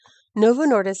Novo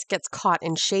Nordisk gets caught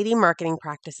in shady marketing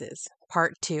practices,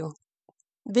 Part 2.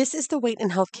 This is the Weight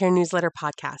and Healthcare Newsletter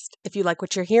podcast. If you like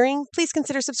what you're hearing, please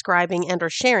consider subscribing and or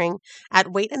sharing at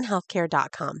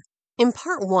weightandhealthcare.com. In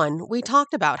Part 1, we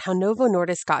talked about how Novo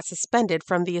Nordisk got suspended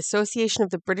from the Association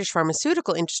of the British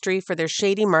Pharmaceutical Industry for their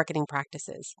shady marketing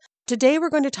practices. Today, we're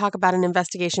going to talk about an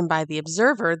investigation by The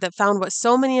Observer that found what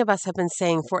so many of us have been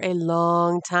saying for a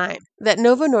long time, that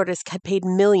Novo Nordisk had paid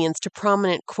millions to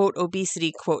prominent, quote,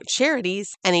 obesity, quote, charities,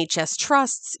 NHS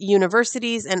trusts,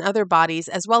 universities, and other bodies,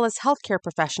 as well as healthcare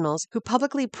professionals who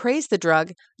publicly praised the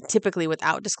drug, typically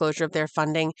without disclosure of their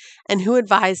funding, and who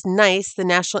advised NICE, the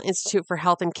National Institute for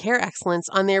Health and Care Excellence,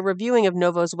 on their reviewing of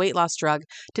Novo's weight loss drug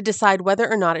to decide whether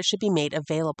or not it should be made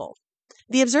available.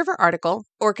 The Observer article,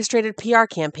 Orchestrated PR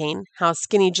Campaign, How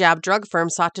Skinny Jab Drug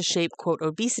Firms Sought to Shape, quote,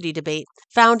 Obesity Debate,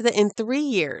 found that in 3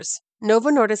 years, Novo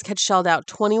Nordisk had shelled out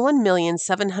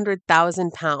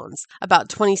 £21,700,000, about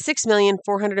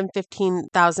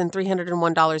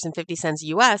 $26,415,301.50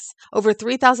 US, over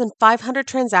 3,500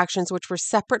 transactions which were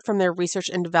separate from their research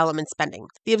and development spending.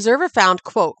 The Observer found,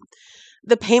 quote,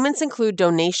 the payments include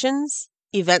donations,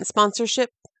 event sponsorship,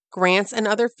 grants and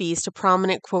other fees to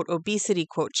prominent, quote, obesity,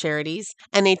 quote, charities,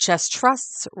 NHS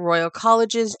trusts, royal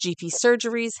colleges, GP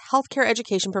surgeries, healthcare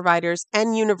education providers,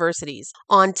 and universities,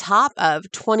 on top of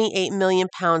 £28 million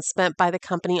spent by the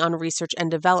company on research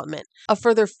and development. A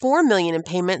further $4 million in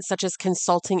payments, such as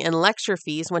consulting and lecture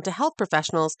fees, went to health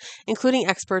professionals, including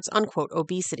experts on, quote,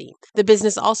 obesity. The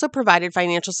business also provided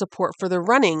financial support for the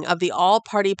running of the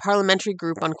all-party parliamentary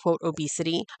group on, quote,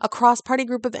 obesity, a cross-party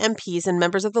group of MPs and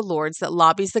members of the Lords that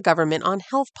lobbies the government on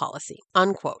health policy,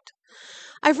 unquote.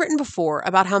 I've written before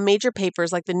about how major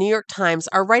papers like the New York Times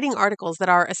are writing articles that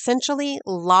are essentially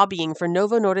lobbying for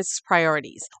Novo Nordisk's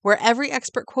priorities, where every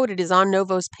expert quoted is on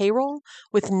Novo's payroll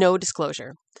with no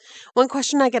disclosure. One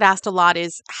question I get asked a lot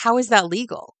is, how is that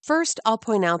legal? First, I'll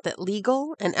point out that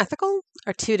legal and ethical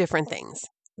are two different things.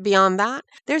 Beyond that,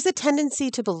 there's a tendency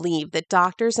to believe that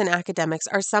doctors and academics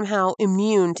are somehow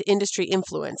immune to industry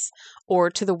influence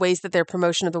or to the ways that their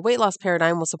promotion of the weight loss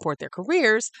paradigm will support their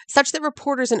careers, such that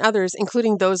reporters and others,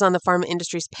 including those on the pharma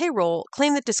industry's payroll,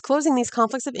 claim that disclosing these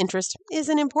conflicts of interest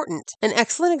isn't important. An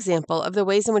excellent example of the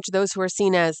ways in which those who are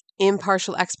seen as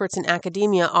impartial experts in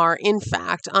academia are, in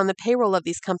fact, on the payroll of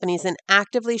these companies and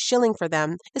actively shilling for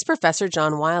them is Professor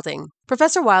John Wilding.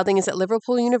 Professor Wilding is at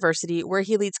Liverpool University, where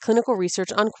he leads clinical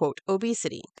research on, quote,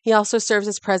 obesity. He also serves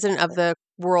as president of the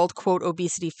World, quote,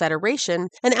 Obesity Federation,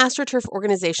 an AstroTurf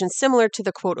organization similar to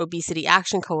the, quote, Obesity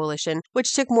Action Coalition,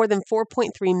 which took more than £4.3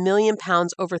 million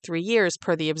over 3 years,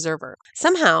 per The Observer.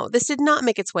 Somehow, this did not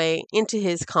make its way into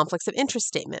his conflicts of interest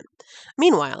statement.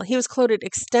 Meanwhile, he was quoted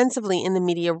extensively in the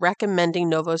media recommending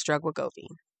Novo's drug Wegovy.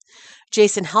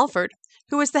 Jason Halford,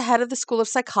 who is the head of the School of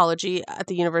Psychology at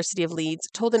the University of Leeds,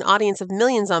 told an audience of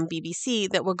millions on BBC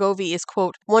that Wegovy is,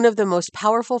 quote, one of the most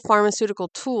powerful pharmaceutical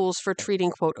tools for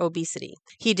treating, quote, obesity.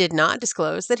 He did not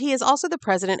disclose that he is also the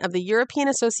president of the European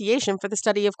Association for the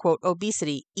Study of, quote,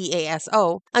 Obesity,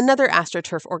 EASO, another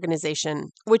AstroTurf organization,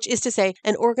 which is to say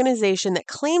an organization that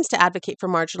claims to advocate for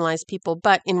marginalized people,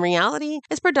 but in reality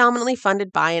is predominantly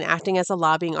funded by and acting as a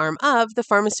lobbying arm of the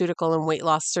pharmaceutical and weight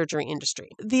loss surgery industry.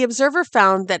 The Observer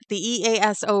found that the EASO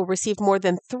received more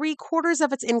than 3/4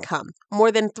 of its income,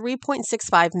 more than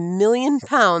 £3.65 million,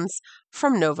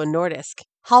 from Novo Nordisk.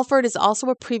 Halford is also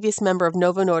a previous member of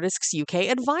Novo Nordisk's UK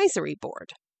advisory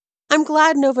board. I'm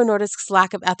glad Novo Nordisk's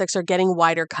lack of ethics are getting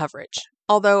wider coverage.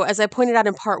 Although, as I pointed out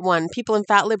in Part 1, people in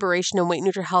fat liberation and weight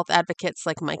neutral health advocates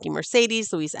like Mikey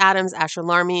Mercedes, Louise Adams, Asher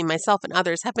Larmy, myself, and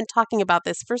others have been talking about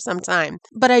this for some time.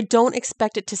 But I don't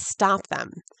expect it to stop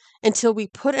them until we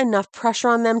put enough pressure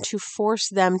on them to force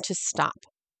them to stop.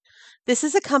 This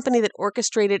is a company that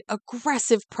orchestrated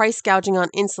aggressive price gouging on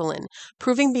insulin,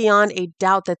 proving beyond a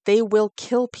doubt that they will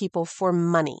kill people for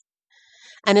money.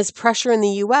 And as pressure in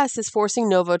the U.S. is forcing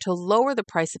Novo to lower the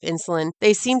price of insulin,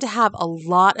 they seem to have a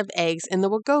lot of eggs in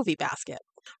the Wegovy basket.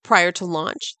 Prior to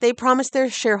launch, they promised their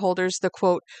shareholders the,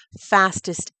 quote,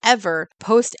 fastest ever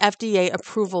post-FDA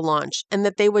approval launch, and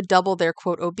that they would double their,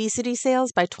 quote, obesity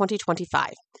sales by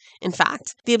 2025. In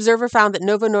fact, The Observer found that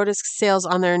Novo Nordisk's sales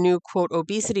on their new, quote,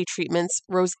 obesity treatments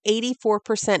rose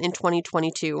 84% in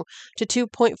 2022 to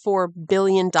 $2.4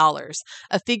 billion,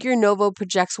 a figure Novo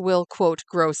projects will, quote,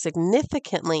 grow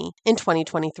significantly in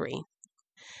 2023.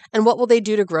 And what will they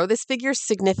do to grow this figure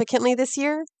significantly this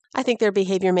year? I think their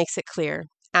behavior makes it clear.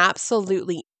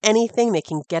 Absolutely anything they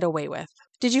can get away with.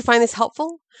 Did you find this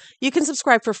helpful? You can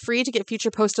subscribe for free to get future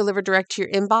posts delivered direct to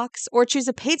your inbox, or choose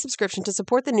a paid subscription to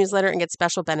support the newsletter and get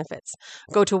special benefits.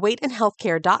 Go to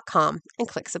weightandhealthcare.com and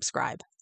click subscribe.